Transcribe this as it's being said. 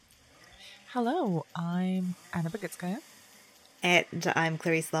Hello, I'm Anna Bagitskaya, And I'm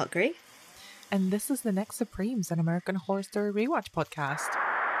Clarice Lockgree. and this is the Next Supremes, an American Horror Story rewatch podcast.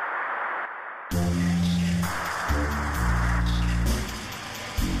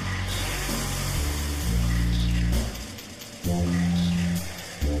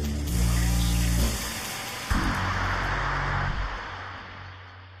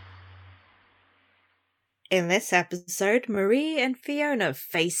 In this episode, Marie and Fiona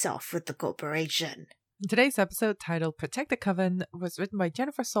face off with the corporation. Today's episode, titled Protect the Coven, was written by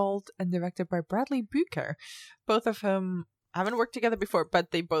Jennifer Salt and directed by Bradley Bucher. Both of whom haven't worked together before,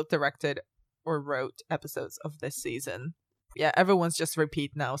 but they both directed or wrote episodes of this season. Yeah, everyone's just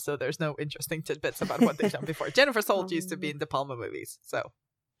repeat now, so there's no interesting tidbits about what they've done before. Jennifer Salt used to be in De Palma movies, so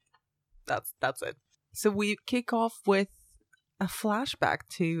that's it. So we kick off with a flashback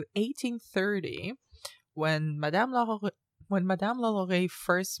to 1830, when Madame Lalaurie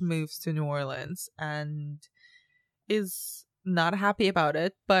first moves to New Orleans and is not happy about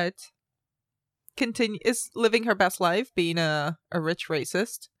it, but is living her best life, being a rich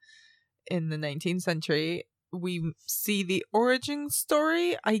racist in the 19th century. We see the origin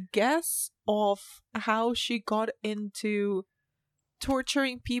story, I guess, of how she got into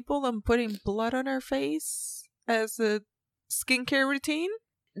torturing people and putting blood on her face as a skincare routine.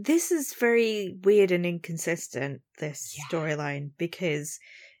 This is very weird and inconsistent, this storyline, because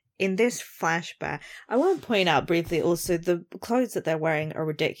in this flashback, I want to point out briefly also the clothes that they're wearing are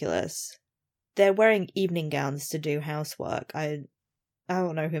ridiculous. They're wearing evening gowns to do housework. I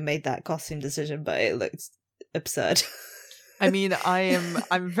don't know who made that costume decision, but it looks absurd. I mean,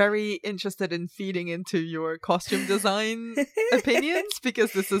 I'm very interested in feeding into your costume design opinions,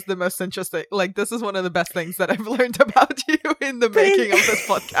 because this is the most interesting. Like, this is one of the best things that I've learned about you in the making of this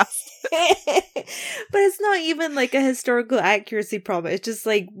podcast. But it's not even like a historical accuracy problem. It's just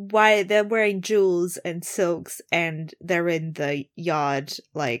like why they're wearing jewels and silks and they're in the yard,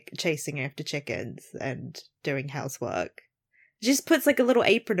 like chasing after chickens and doing housework. Just puts like a little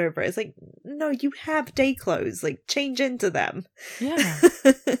apron over it. It's like, no, you have day clothes. Like, change into them. Yeah.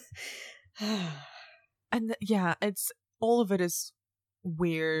 And yeah, it's all of it is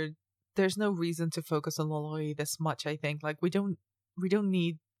weird. There's no reason to focus on Lalaurie this much, I think. Like, we don't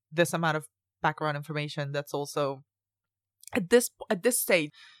need this amount of background information. That's also at this stage,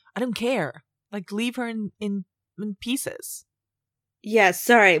 I don't care. Like, leave her in pieces. Yeah,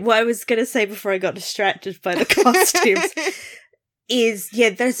 sorry. What I was gonna say before I got distracted by the costumes is,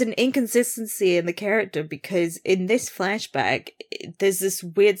 there's an inconsistency in the character, because in this flashback, there's this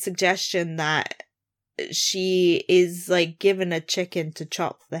weird suggestion that she is like given a chicken to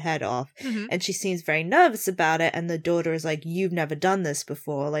chop the head off, and she seems very nervous about it, and the daughter is like, you've never done this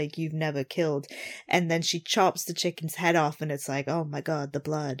before, like you've never killed, and then she chops the chicken's head off, and it's like, oh my god, the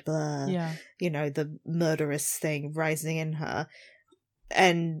blood, blah, the murderous thing rising in her.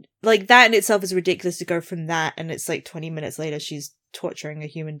 And like that in itself is ridiculous to go from that, and it's like 20 minutes later she's torturing a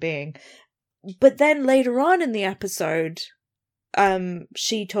human being. But then later on in the episode,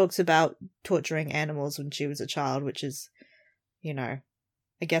 she talks about torturing animals when she was a child, which is, I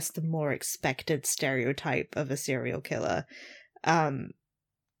guess the more expected stereotype of a serial killer.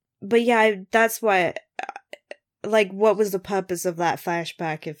 But yeah, that's why, like, what was the purpose of that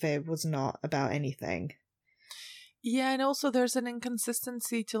flashback if it was not about anything? Yeah, and also there's an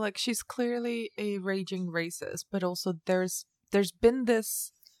inconsistency to, like, she's clearly a raging racist, but also there's been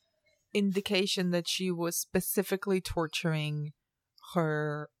this indication that she was specifically torturing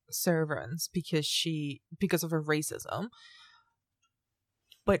her servants because of her racism.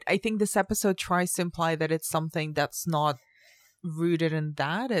 But I think this episode tries to imply that it's something that's not rooted in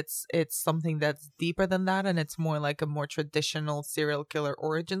that. It's something that's deeper than that, and it's more like a more traditional serial killer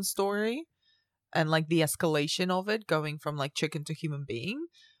origin story. And like the escalation of it going from like chicken to human being.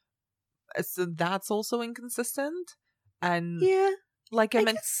 So that's also inconsistent. And like I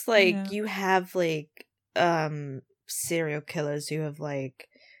guess, like, you have like serial killers who have like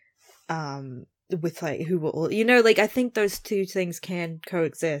with like who were all, like, I think those two things can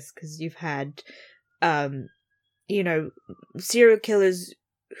coexist, because you've had serial killers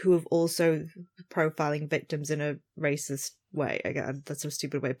who have also profiling victims in a racist way. Again, that's a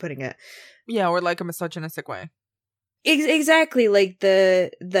stupid way of putting it. Yeah, or like a misogynistic way. Exactly, like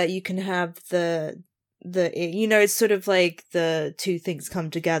that you can have the it's sort of like the two things come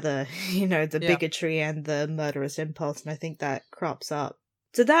together, the bigotry and the murderous impulse, and I think that crops up.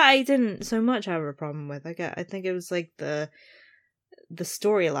 So that I didn't so much have a problem with. I think it was like the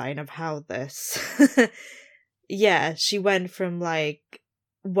storyline of how this she went from like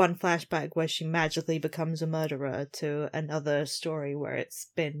one flashback where she magically becomes a murderer to another story where it's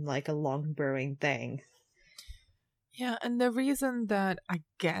been like a long brewing thing. Yeah, and the reason that I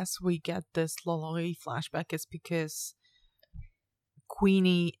guess we get this Lolori flashback is because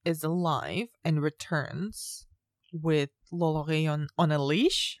Queenie is alive and returns with Lolori on a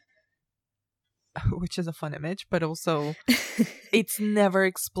leash, which is a fun image, but also it's never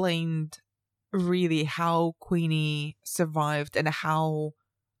explained really how Queenie survived and how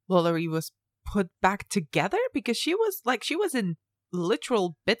Lolori was put back together, because she was in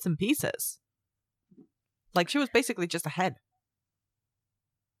literal bits and pieces. Like, she was basically just a head.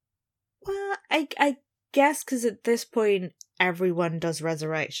 Well, I guess because at this point everyone does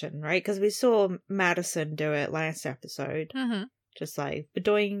resurrection, right? Because we saw Madison do it last episode. Mm-hmm. Just like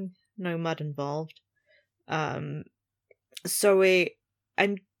bedoing, no mud involved. So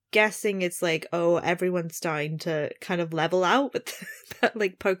I'm guessing it's like, oh, everyone's starting to kind of level out with that,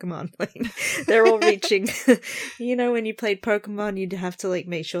 like Pokemon. Like they're all reaching. You know, when you played Pokemon, you'd have to like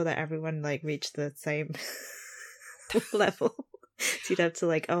make sure that everyone like reached the same level. So you'd have to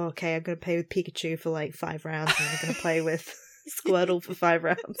like, oh, okay, I'm gonna play with Pikachu for like 5 rounds, and I'm gonna play with Squirtle for 5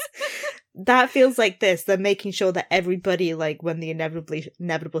 rounds. That feels like this. They're making sure that everybody, like, when the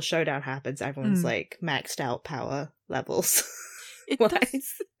inevitable showdown happens, everyone's like maxed out power levels. It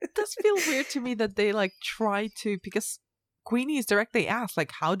does feel weird to me that they like try to, because Queenie is directly asked,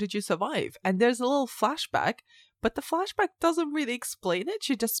 like, how did you survive? And there's a little flashback, but the flashback doesn't really explain it.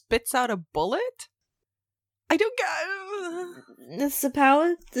 She just spits out a bullet. I don't get. That's the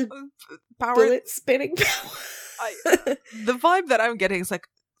power. The power. Bullet spinning power. The vibe that I'm getting is like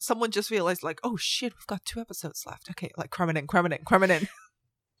someone just realized, like, oh shit, we've got 2 episodes left. Okay, like cram it in.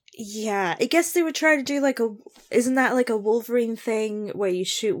 Yeah, I guess they were trying to do like isn't that like a Wolverine thing where you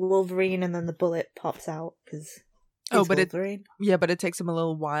shoot Wolverine and then the bullet pops out because Wolverine? But it takes him a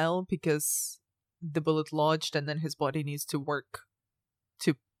little while because the bullet lodged and then his body needs to work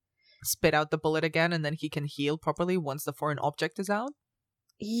to spit out the bullet again, and then he can heal properly once the foreign object is out.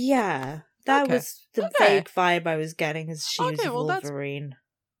 Yeah, that was the vague vibe I was getting as she was Wolverine.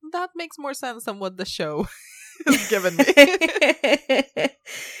 That makes more sense than what the show has given me.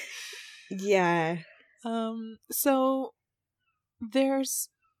 Yeah. So there's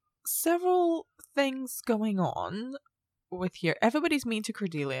several things going on with here. Everybody's mean to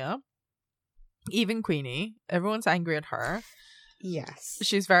Cordelia. Even Queenie. Everyone's angry at her. Yes.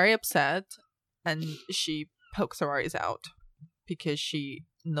 She's very upset, and she pokes her eyes out because she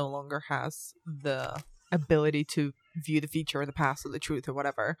no longer has the ability to view the future or the past or the truth or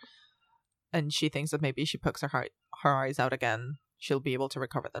whatever. And she thinks that maybe if she pokes her eyes out again, she'll be able to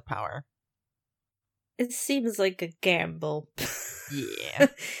recover that power. It seems like a gamble. Yeah.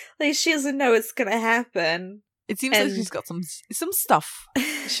 Like, she doesn't know it's gonna happen. It seems like she's got some stuff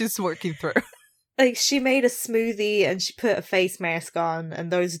she's working through. Like, she made a smoothie and she put a face mask on, and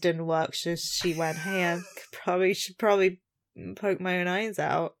those didn't work. She went, hey, I should probably poke my own eyes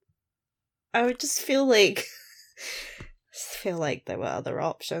out. I would just feel like there were other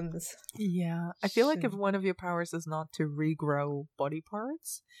options. Yeah. I feel like if one of your powers is not to regrow body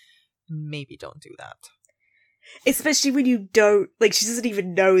parts, maybe don't do that. Especially when you don't, like, she doesn't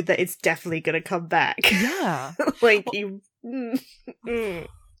even know that it's definitely gonna come back. Yeah. Like,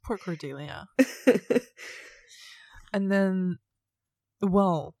 Poor Cordelia. And then,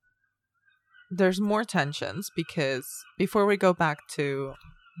 well, there's more tensions because before we go back to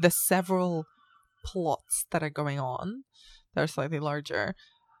the several plots that are going on that are slightly larger,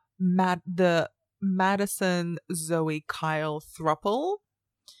 the Madison, Zoe, Kyle throuple,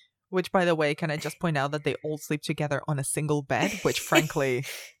 which, by the way, can I just point out that they all sleep together on a single bed, which, frankly,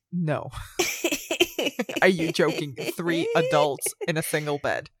 no. Are you joking? 3 adults in a single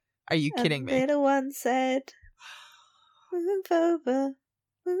bed. Are you kidding me? The little one said, move over,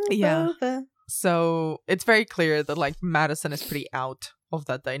 move over. So it's very clear that, like, Madison is pretty out of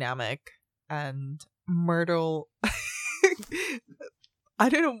that dynamic. And Myrtle, I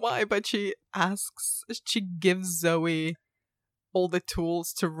don't know why, but she gives Zoe all the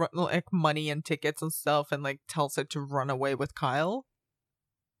tools to run, like, money and tickets and stuff, and, like, tells her to run away with Kyle.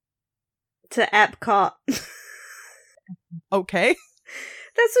 To Epcot. Okay.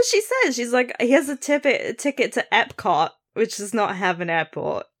 That's what she says. She's like, here's a ticket to Epcot, which does not have an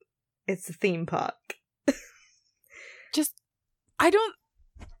airport. It's a theme park.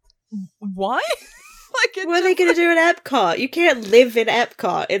 Why? Like, what are they going to do at Epcot? You can't live in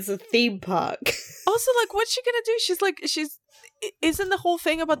Epcot. It's a theme park. Also, like, what's she going to do? Isn't the whole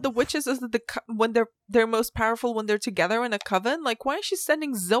thing about the witches is that when they're most powerful when they're together in a coven? Like, why is she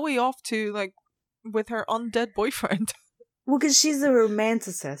sending Zoe off to, like, with her undead boyfriend? Well, because she's a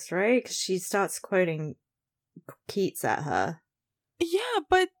romanticist, right? Because she starts quoting Keats at her. Yeah,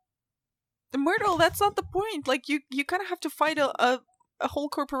 but Myrtle, that's not the point. Like, you kind of have to fight a whole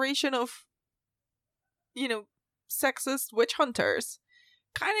corporation of, sexist witch hunters.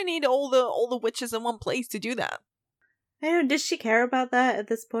 Kind of need all the witches in one place to do that. I don't know, does she care about that at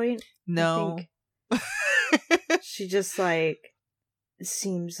this point? No. I think she just, like,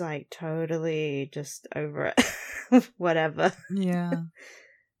 seems, like, totally just over it. Whatever. Yeah.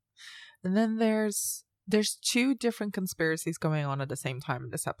 And then there's 2 different conspiracies going on at the same time in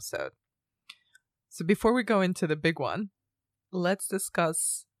this episode. So before we go into the big one, let's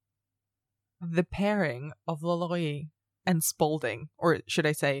discuss the pairing of Lalaurie and Spaulding, or should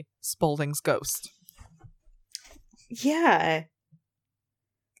I say Spaulding's ghost. Yeah.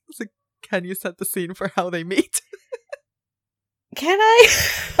 So can you set the scene for how they meet? Can I?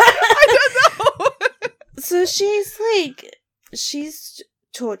 I don't know. So she's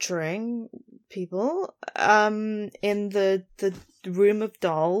torturing people in the room of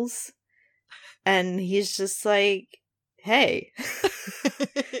dolls, and he's just like, hey,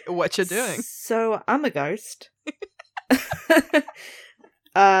 what you doing? So I'm a ghost.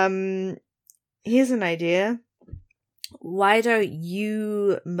 Here's an idea. Why don't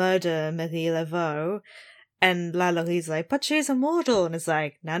you murder Marie Laveau? And Lalaurie's like, but she's immortal. And it's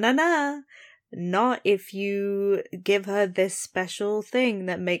like, nah. Not if you give her this special thing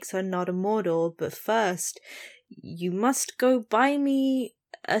that makes her not immortal. But first, you must go buy me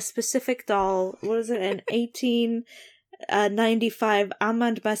a specific doll. What is it? An 1895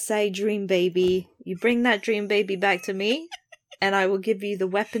 Armand Marseille Dream Baby. You bring that Dream Baby back to me, and I will give you the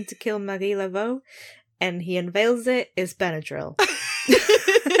weapon to kill Marie Laveau. And he unveils it. It's Benadryl.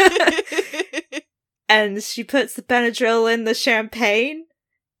 And she puts the Benadryl in the champagne.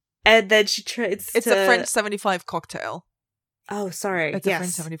 And then she tries It's a French 75 cocktail. Oh, sorry. It's a French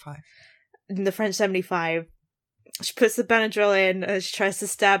 75. In the French 75. She puts the Benadryl in and she tries to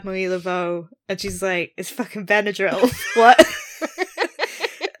stab Marie Laveau. And she's like, it's fucking Benadryl. What?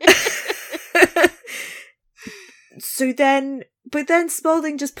 But then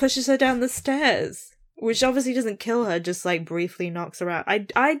Spaulding just pushes her down the stairs. Which obviously doesn't kill her, just, like, briefly knocks her out.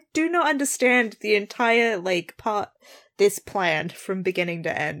 I do not understand the entire, like, this plan from beginning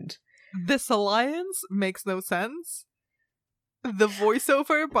to end. This alliance makes no sense. The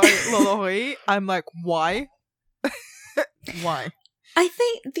voiceover by Lalaurie, I'm like, why? Why? I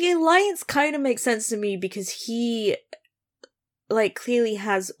think the alliance kind of makes sense to me because he, like, clearly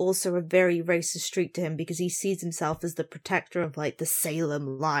has also a very racist streak to him because he sees himself as the protector of, like, the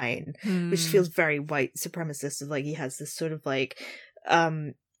Salem line, which feels very white supremacist. Of, like, he has this sort of, like,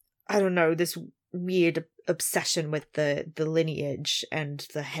 I don't know, this weird obsession with the lineage and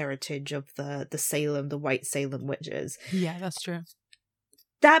the heritage of the Salem, the white Salem witches. Yeah, that's true.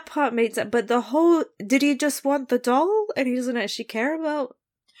 That part made sense, but did he just want the doll and he doesn't actually care about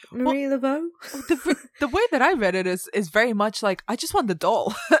Marie Laveau? The way that I read it is very much like, I just want the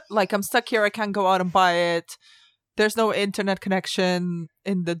doll. Like, I'm stuck here, I can't go out and buy it. There's no internet connection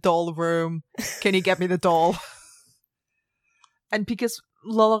in the doll room. Can you get me the doll? And because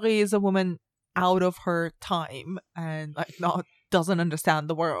Lalaurie is a woman out of her time and, like, doesn't understand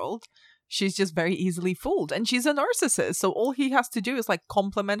the world, she's just very easily fooled. And she's a narcissist, so all he has to do is, like,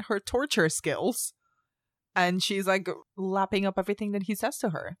 compliment her torture skills. And she's, like, lapping up everything that he says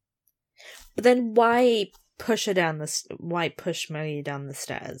to her. But then why push Marie down the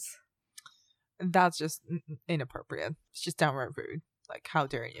stairs? That's just inappropriate. It's just downright rude. Like, how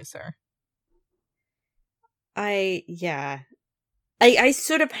dare you, sir? I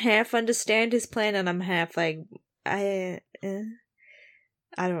sort of half understand his plan, and I'm half like, I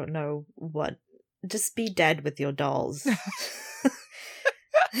don't know what. Just be dead with your dolls.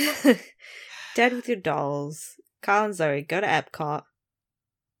 Dead with your dolls. Carl and Zoe, go to Epcot.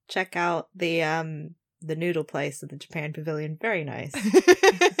 Check out the noodle place at the Japan Pavilion. Very nice.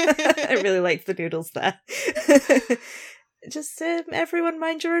 I really liked the noodles there. Just everyone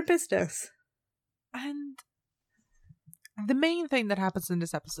mind your own business. And the main thing that happens in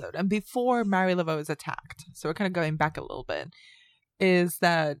this episode, and before Marie Laveau is attacked, so we're kind of going back a little bit, is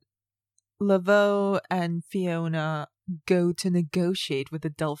that Laveau and Fiona go to negotiate with the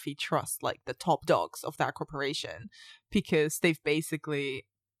Delphi Trust, like the top dogs of that corporation, because they've basically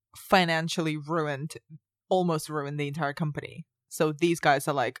financially almost ruined the entire company. So these guys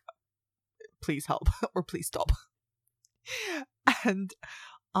are like, please help or please stop. And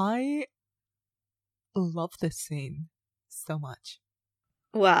I love this scene so much.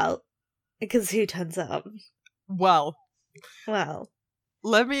 Well, because who turns up? Well, Well,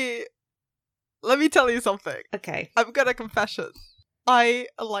 let me let me tell you something. Okay. I've got a confession. I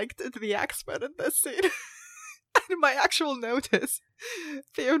liked the X-Men in this scene. And my actual note is,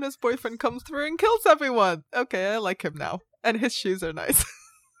 Fiona's boyfriend comes through and kills everyone. Okay, I like him now. And his shoes are nice.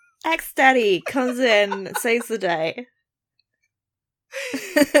 Ex-daddy comes in, saves the day.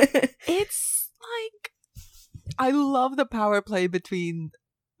 It's like, I love the power play between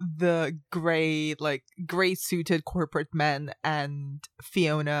the gray suited corporate men and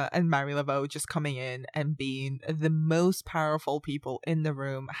Fiona and Mary Laveau just coming in and being the most powerful people in the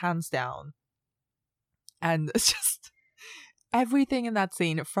room, hands down. And it's just everything in that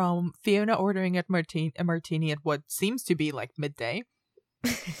scene, from Fiona ordering a martini at what seems to be like midday.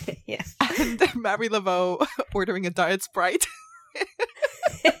 Yeah. And Mary Laveau ordering a Diet Sprite.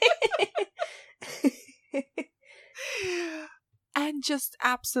 And just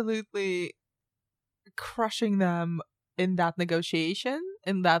absolutely crushing them in that negotiation,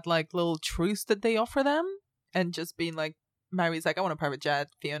 in that like little truce that they offer them, and just being like, Mary's like, I want a private jet.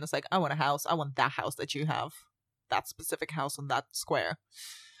 Fiona's like, I want a house. I want that house that you have. That specific house on that square.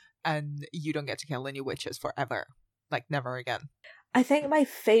 And you don't get to kill any witches forever. Like, never again. I think my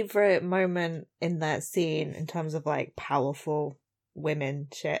favorite moment in that scene, in terms of like powerful women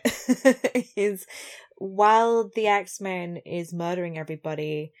shit, is while the X-Men is murdering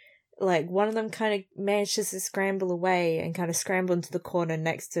everybody, like one of them kind of manages to scramble away and kind of scramble into the corner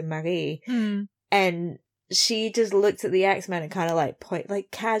next to Marie. And she just looks at the X-Men and kind of like point,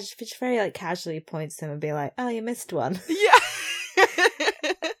 like very like casually points to him and be like, "Oh, you missed one." Yeah.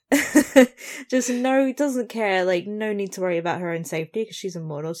 Just doesn't care. Like, no need to worry about her own safety because she's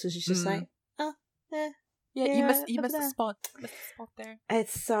immortal. So she's just like, "Oh, yeah, you missed the spot. Missed the spot there."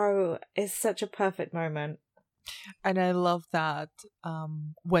 It's such a perfect moment. And I love that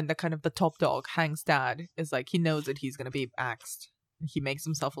when the top dog, Hank's dad, is like, he knows that he's gonna be axed. He makes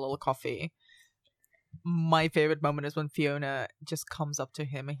himself a little coffee. My favorite moment is when Fiona just comes up to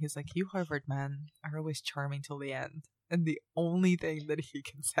him and he's like, "You Harvard men are always charming till the end." And the only thing that he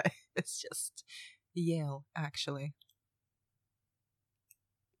can say is just, Yale, actually.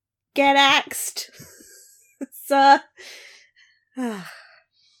 Get axed, sir.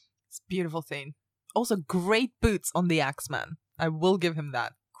 It's a beautiful scene. Also, great boots on the Axeman. I will give him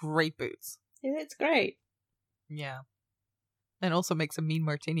that. Great boots. Yeah, it's great. Yeah. And also makes a mean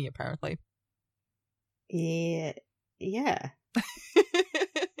martini, apparently. Yeah.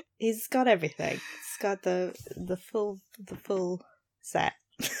 He's got everything. He's got the full set.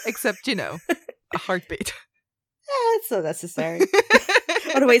 Except, a heartbeat. It's not necessary.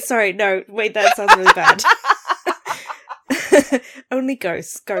 Oh no, wait, sorry. No, wait, that sounds really bad. Only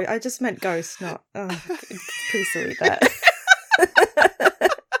ghosts. I just meant ghosts, not... Oh, please delete that.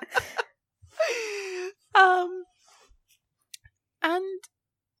 And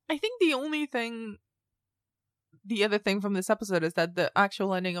I think the other thing from this episode is that the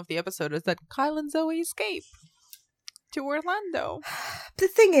actual ending of the episode is that Kyle and Zoe escape to Orlando. The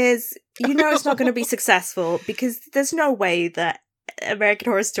thing is, it's not going to be successful because there's no way that American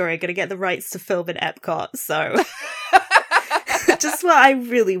Horror Story are going to get the rights to film in Epcot, so... Just what I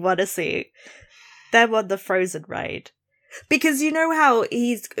really want to see. Them on the Frozen ride. Because you know how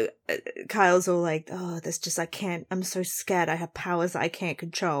Kyle's all like, "Oh, I'm so scared, I have powers that I can't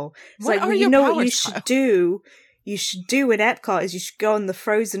control." It's what like, well, you know powers, what you should do? You should do in Epcot is you should go on the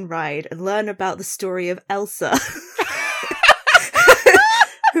Frozen ride and learn about the story of Elsa.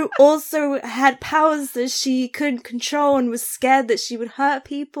 Who also had powers that she couldn't control and was scared that she would hurt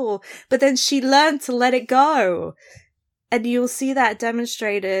people. But then she learned to let it go. And you'll see that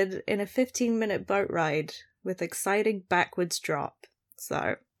demonstrated in a 15-minute boat ride with exciting backwards drop.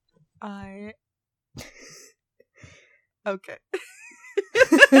 So. Okay.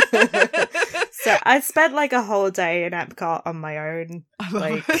 So I spent like a whole day in Epcot on my own,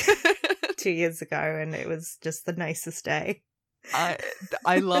 like 2 years ago, and it was just the nicest day.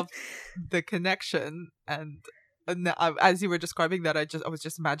 I love the connection, and as you were describing that, I was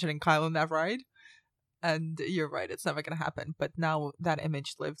just imagining Kyle on that ride. And you're right, it's never going to happen. But now that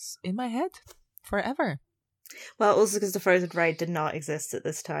image lives in my head forever. Well, also because the Frozen ride did not exist at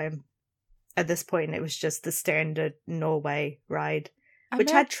this time. At this point, it was just the standard Norway ride, which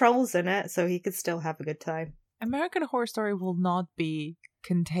had trolls in it, so he could still have a good time. American Horror Story will not be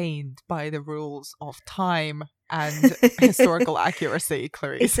contained by the rules of time and historical accuracy,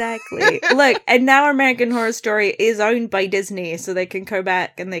 Clarice. Exactly. Look, and now American Horror Story is owned by Disney, so they can go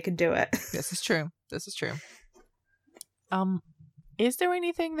back and they can do it. This is true. Is there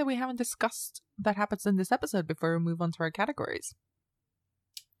anything that we haven't discussed that happens in this episode before we move on to our categories?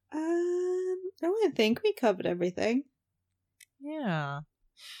 No, I think we covered everything. Yeah.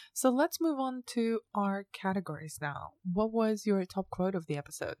 So let's move on to our categories now. What was your top quote of the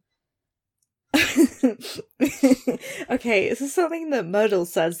episode? Okay, this is something that Myrtle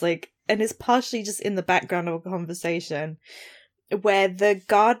says, like, and it's partially just in the background of a conversation where the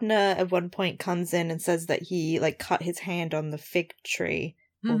gardener at one point comes in and says that he, like, cut his hand on the fig tree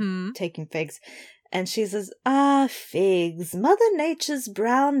or taking figs. And she says, "Ah, figs, Mother Nature's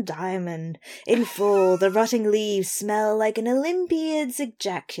brown diamond. In fall, the rotting leaves smell like an Olympiad's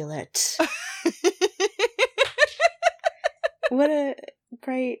ejaculate." What a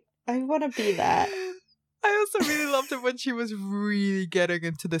great... I want to be that. I also really loved it when she was really getting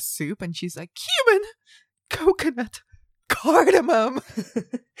into the soup and she's like, cumin, coconut, cardamom.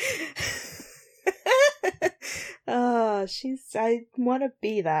 Oh, I want to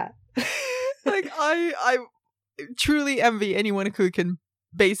be that. Like, I truly envy anyone who can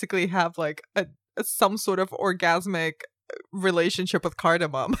basically have like some sort of orgasmic relationship with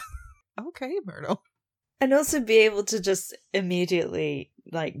cardamom. Okay, Myrtle. And also be able to just immediately,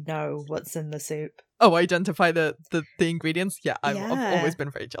 like, know what's in the soup. Oh, identify the ingredients? Yeah, I've Yeah. always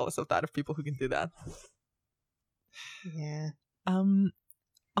been very jealous of that, of people who can do that. Yeah.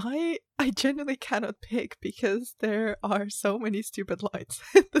 I genuinely cannot pick because there are so many stupid lines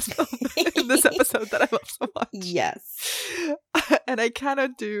in this film, in this episode that I love so much. Yes. And I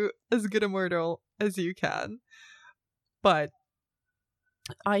cannot do as good a Myrtle as you can. But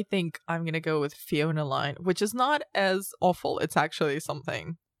I think I'm going to go with Fiona line, which is not as awful. It's actually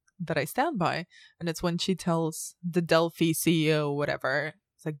something that I stand by. And it's when she tells the Delphi CEO, whatever,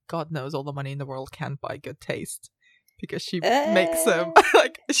 it's like, God knows all the money in the world can't buy good taste. Because she makes him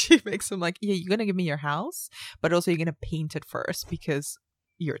like, yeah, you're going to give me your house, but also you're going to paint it first because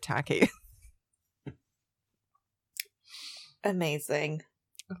you're tacky. Amazing.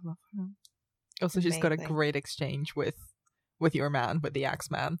 I love her. Also, she's got a great exchange with your man, with the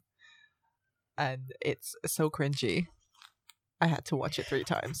Axeman. And it's so cringy. I had to watch it 3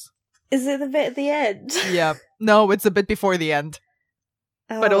 times. Is it the bit at the end? Yeah. No, it's a bit before the end.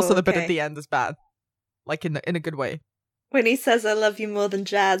 But also the bit okay. at the end is bad. Like in a good way. When he says, "I love you more than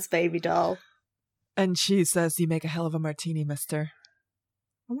jazz, baby doll." And she says, "You make a hell of a martini, mister."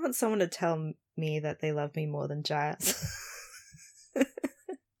 I want someone to tell me that they love me more than jazz.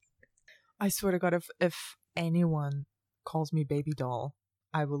 I swear to God, if anyone calls me baby doll,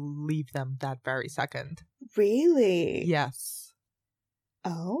 I will leave them that very second. Really? Yes.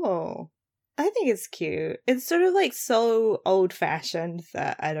 Oh. I think it's cute. It's sort of like so old-fashioned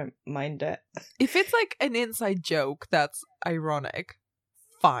that I don't mind it. If it's like an inside joke that's ironic,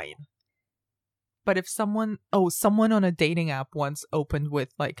 fine. But if someone on a dating app once opened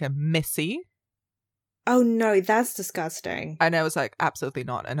with like a Missy. Oh no, that's disgusting. And I was like, absolutely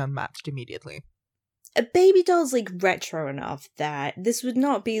not, and unmatched immediately. A baby doll's like retro enough that this would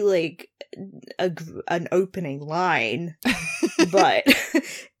not be like an opening line. But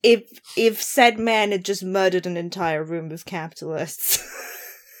if said man had just murdered an entire room of capitalists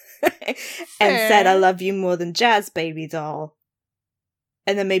and said, "I love you more than jazz, baby doll,"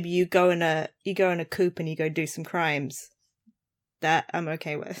 and then maybe you go in a coupe and you go do some crimes, that I'm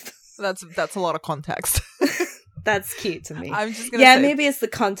okay with. That's a lot of context. That's cute to me. I'm just gonna say, maybe it's the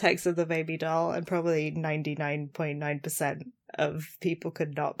context of the baby doll, and probably 99.9% of people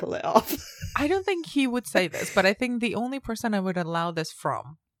could not pull it off. I don't think he would say this, but I think the only person I would allow this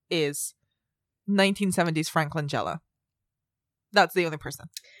from is 1970s Frank Langella. That's the only person.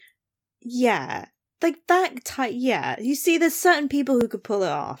 Yeah. Like that type, yeah. You see, there's certain people who could pull it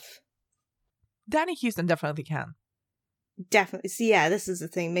off. Danny Houston definitely can. Definitely. So yeah, this is the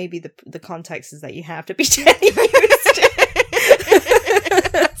thing. Maybe the context is that you have to be Danny Houston.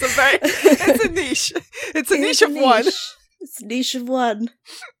 It's a niche. It's a niche of one. It's a niche of one.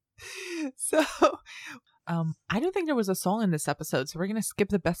 So, I don't think there was a song in this episode, so we're gonna skip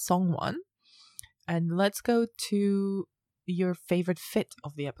the best song one, and let's go to your favorite fit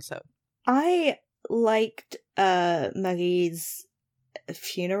of the episode. I liked Marie's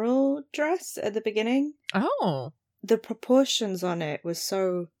funeral dress at the beginning. Oh. The proportions on it was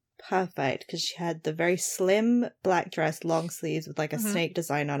so perfect because she had the very slim black dress, long sleeves with like a snake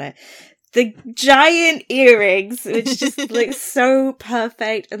design on it. The giant earrings, which just look so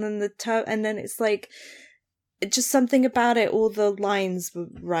perfect, and then the toe, and then it's like just something about it. All the lines were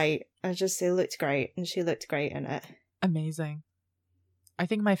right. It looked great, and she looked great in it. Amazing. I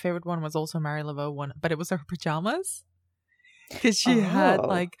think my favorite one was also Mary Laveau one, but it was her pajamas. Because she had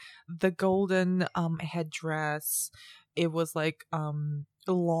like the golden headdress. It was like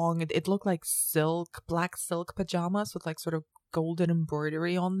long. It looked like black silk pajamas with like sort of golden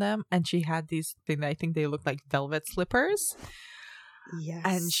embroidery on them. And she had these things, I think they looked like velvet slippers. Yes.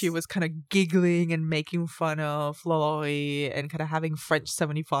 And she was kind of giggling and making fun of Lolly and kind of having French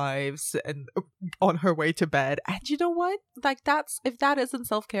 75s and on her way to bed. And you know what? Like, if that isn't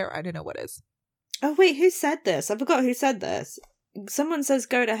self-care, I don't know what is. Oh, wait, who said this? I forgot who said this. Someone says,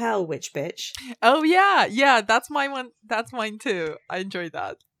 go to hell, witch bitch. Oh, yeah. Yeah, that's my one. That's mine, too. I enjoyed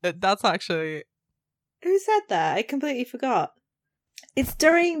that. That's actually... Who said that? I completely forgot. It's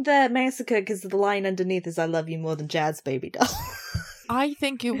during the massacre because the line underneath is, I love you more than Jazz, baby doll. I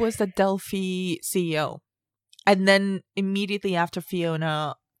think it was the Delphi CEO. And then immediately after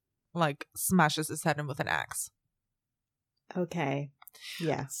Fiona, like, smashes his head in with an axe. Okay.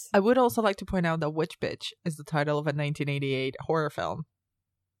 Yes. I would also like to point out that Witch Bitch is the title of a 1988 horror film,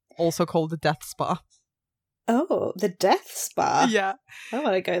 also called The Death Spa. Oh, the Death Spa. Yeah. I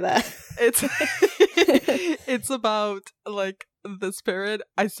want to go there. It's about, like, the spirit.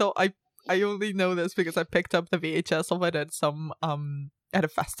 I only know this because I picked up the VHS of it at at a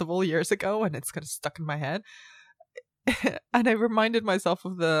festival years ago, and it's kind of stuck in my head. And I reminded myself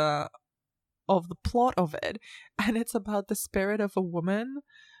of the plot of it, and it's about the spirit of a woman,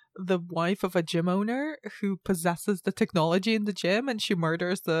 the wife of a gym owner, who possesses the technology in the gym, and she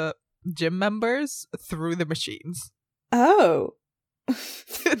murders the gym members through the machines. Oh.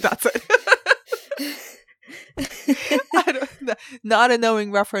 That's it. Not a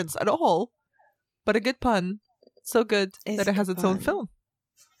knowing reference at all, but a good pun. So good that it has its own film.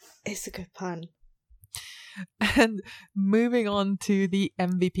 It's a good pun. And moving on to the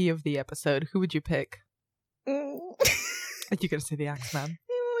MVP of the episode, who would you pick? Are you going to say the Axeman?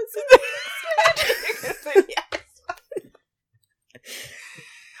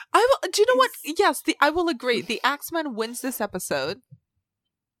 Do you know what? Yes, I will agree. The Axeman wins this episode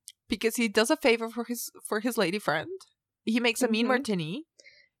because he does a favor for his lady friend. He makes a mean martini.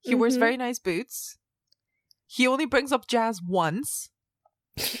 He wears very nice boots. He only brings up Jazz once.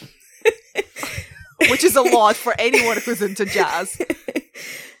 Which is a lot for anyone who's into jazz.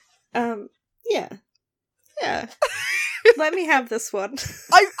 Yeah. Let me have this one.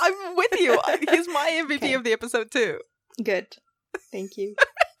 I'm with you. He's my MVP of the episode too. Good. Thank you.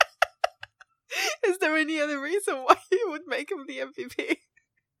 Is there any other reason why you would make him the MVP?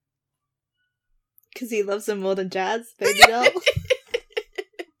 Because he loves him more than Jazz, baby doll.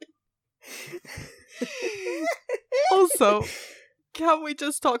 Also, can we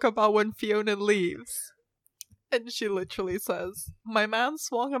just talk about when Fiona leaves? And she literally says, "My man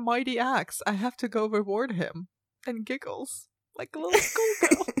swung a mighty axe. I have to go reward him." And giggles like a little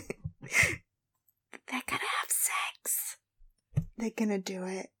schoolgirl. They're gonna have sex. They're gonna do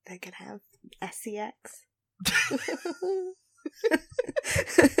it. They're gonna have sex.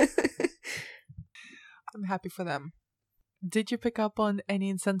 I'm happy for them. Did you pick up on any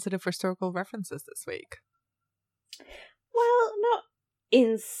insensitive historical references this week? Well, not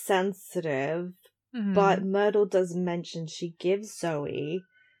insensitive, but Myrtle does mention she gives Zoe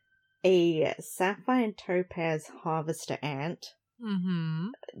a sapphire and topaz harvester ant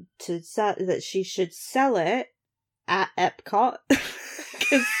to sell, that she should sell it at Epcot,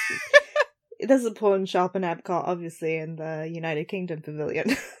 because there's a pawn shop in Epcot, obviously, in the United Kingdom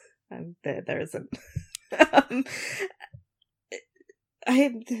Pavilion. And there isn't.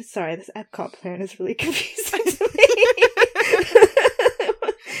 I'm sorry, this Epcot plan is really confusing to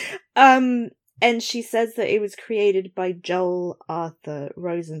me. And she says that it was created by Joel Arthur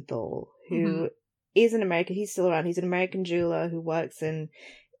Rosenthal, who is an American. He's still around. He's an American jeweler who works in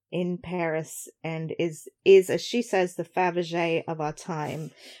Paris and is, as she says, the Fabergé of our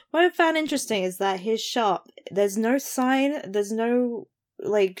time. What I found interesting is that his shop, there's no sign, there's no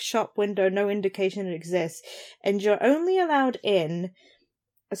shop window, no indication it exists, and you're only allowed in.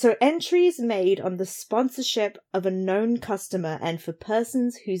 So entries made on the sponsorship of a known customer and for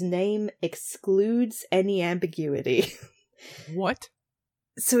persons whose name excludes any ambiguity. What?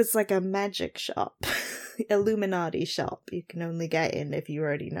 So it's like a magic shop. Illuminati shop. You can only get in if you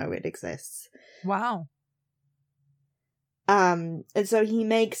already know it exists. Wow. And so he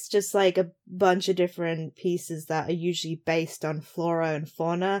makes just like a bunch of different pieces that are usually based on flora and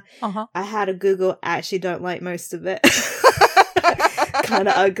fauna. I had a Google, actually don't like most of it. Kind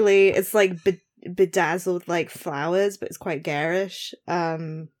of ugly. It's like bedazzled like flowers, but it's quite garish.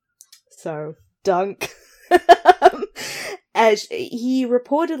 So dunk. As he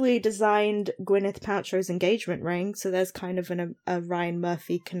reportedly designed Gwyneth Paltrow's engagement ring, so there's kind of a Ryan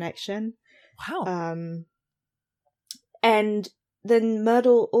Murphy connection. Wow. And then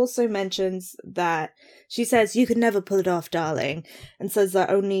Myrtle also mentions that she says, "You could never pull it off, darling," and says that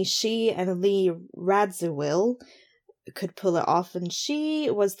only she and Lee Radziwill could pull it off, and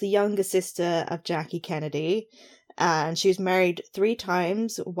she was the younger sister of Jackie Kennedy, And she was married 3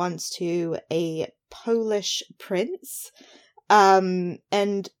 times, once to a Polish prince.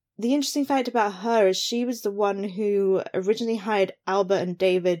 And the interesting fact about her is she was the one who originally hired Albert and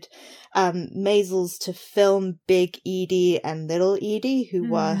David Maisels to film Big Edie and Little Edie, who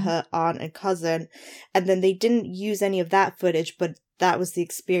were her aunt and cousin. And then they didn't use any of that footage, but that was the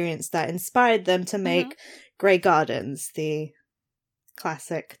experience that inspired them to make Grey Gardens, the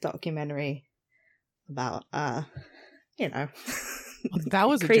classic documentary about, that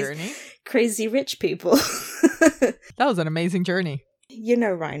was a journey. Crazy rich people. That was an amazing journey.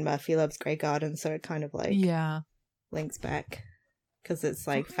 Ryan Murphy loves Grey Gardens, so it kind of links back because it's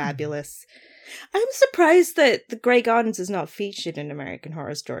fabulous. I'm surprised that the Grey Gardens is not featured in American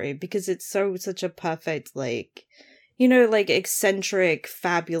Horror Story because it's such a perfect eccentric,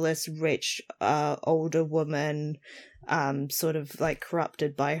 fabulous, rich, older woman, sort of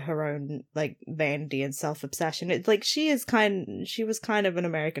corrupted by her own vanity and self-obsession. It's she was kind of an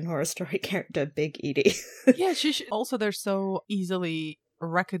American Horror Story character, Big Edie. Yeah, also they're so easily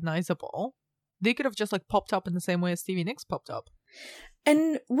recognizable. They could have just popped up in the same way as Stevie Nicks popped up.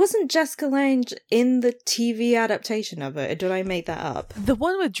 And wasn't Jessica Lange in the TV adaptation of it? Or did I make that up? The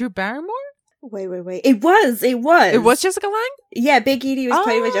one with Drew Barrymore? Wait. It was. It was Jessica Lange? Yeah, Big Edie was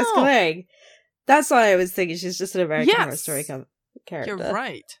played by Jessica Lange. That's why I was thinking she's just an American Horror Story character. You're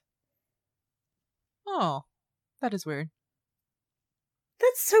right. Oh, that is weird.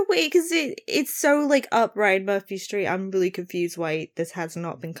 That's so weird because it's so up Ryan Murphy Street. I'm really confused why this has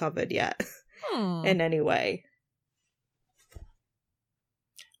not been covered yet in any way.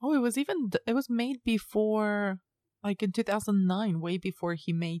 Oh, it was made before, in 2009, way before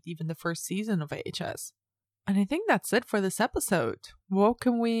he made even the first season of AHS. And I think that's it for this episode. What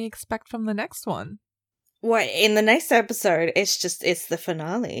can we expect from the next one? Well, in the next episode, it's the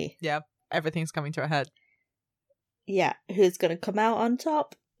finale. Yeah, everything's coming to a head. Yeah, who's going to come out on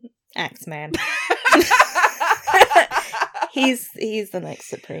top? Axeman. He's the next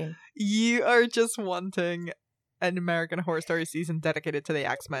Supreme. You are just wanting an American Horror Story season dedicated to the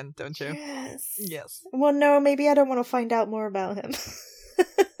Axeman, don't you? Yes. Well, no, maybe I don't want to find out more about him.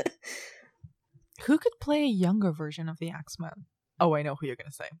 Who could play a younger version of the Axeman? Oh, I know who you're going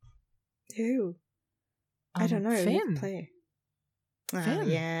to say. Who? I don't know. Finn. Finn.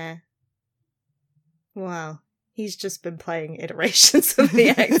 Yeah. Wow. He's just been playing iterations of the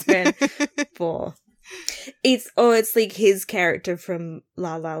X-Men for... It's his character from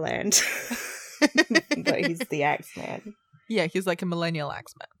La La Land. But he's the Axeman. Yeah, he's a millennial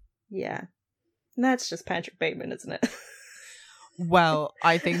Axeman. Yeah. And that's just Patrick Bateman, isn't it? Well,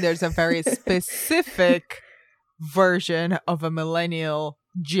 I think there's a very specific version of a millennial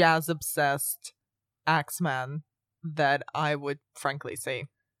jazz-obsessed Axeman that I would frankly say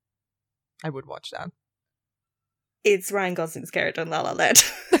I would watch that. It's Ryan Gosling's character in La La Land.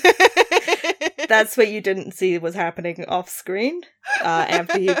 That's what you didn't see was happening off screen.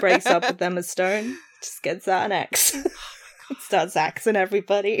 After he breaks up with Emma Stone, just gets out an axe. Starts axing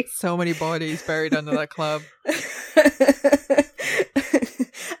everybody. So many bodies buried under that club.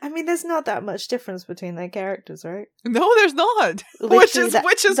 I mean, there's not that much difference between their characters, right? No, there's not. Literally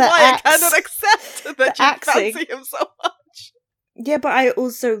which is why I cannot accept that you axing. fancy him so much. Yeah, but I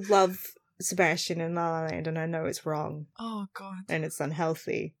also love Sebastian in La La Land, and I know it's wrong. Oh, God. And it's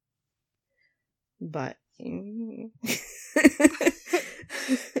unhealthy. But...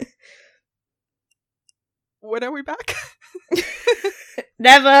 When are we back?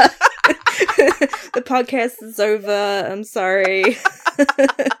 Never! The podcast is over. I'm sorry.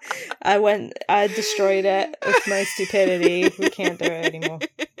 I destroyed it with my stupidity. We can't do it anymore.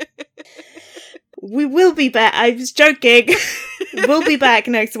 We will be back. I was joking. We'll be back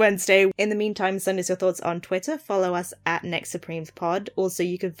next Wednesday. In the meantime, send us your thoughts on Twitter. Follow us at Next Supremes Pod. Also,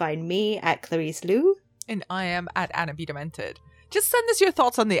 you can find me at Clarice Lou. And I am at Anna B. Demented. Just send us your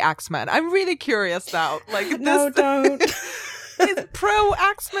thoughts on the Axeman. I'm really curious now. No, don't. Is pro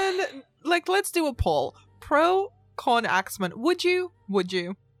Axeman, let's do a poll. Pro, con Axeman. Would you?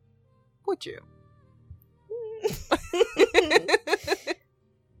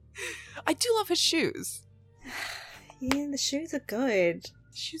 I do love his shoes. Yeah, the shoes are good.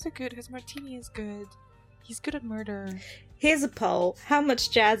 Shoes are good. His martini is good. He's good at murder. Here's a poll. How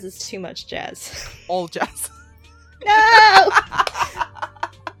much jazz is too much jazz? All jazz. No!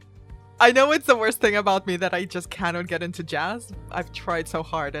 I know it's the worst thing about me that I just cannot get into jazz. I've tried so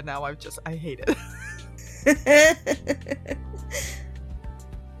hard and now I hate it.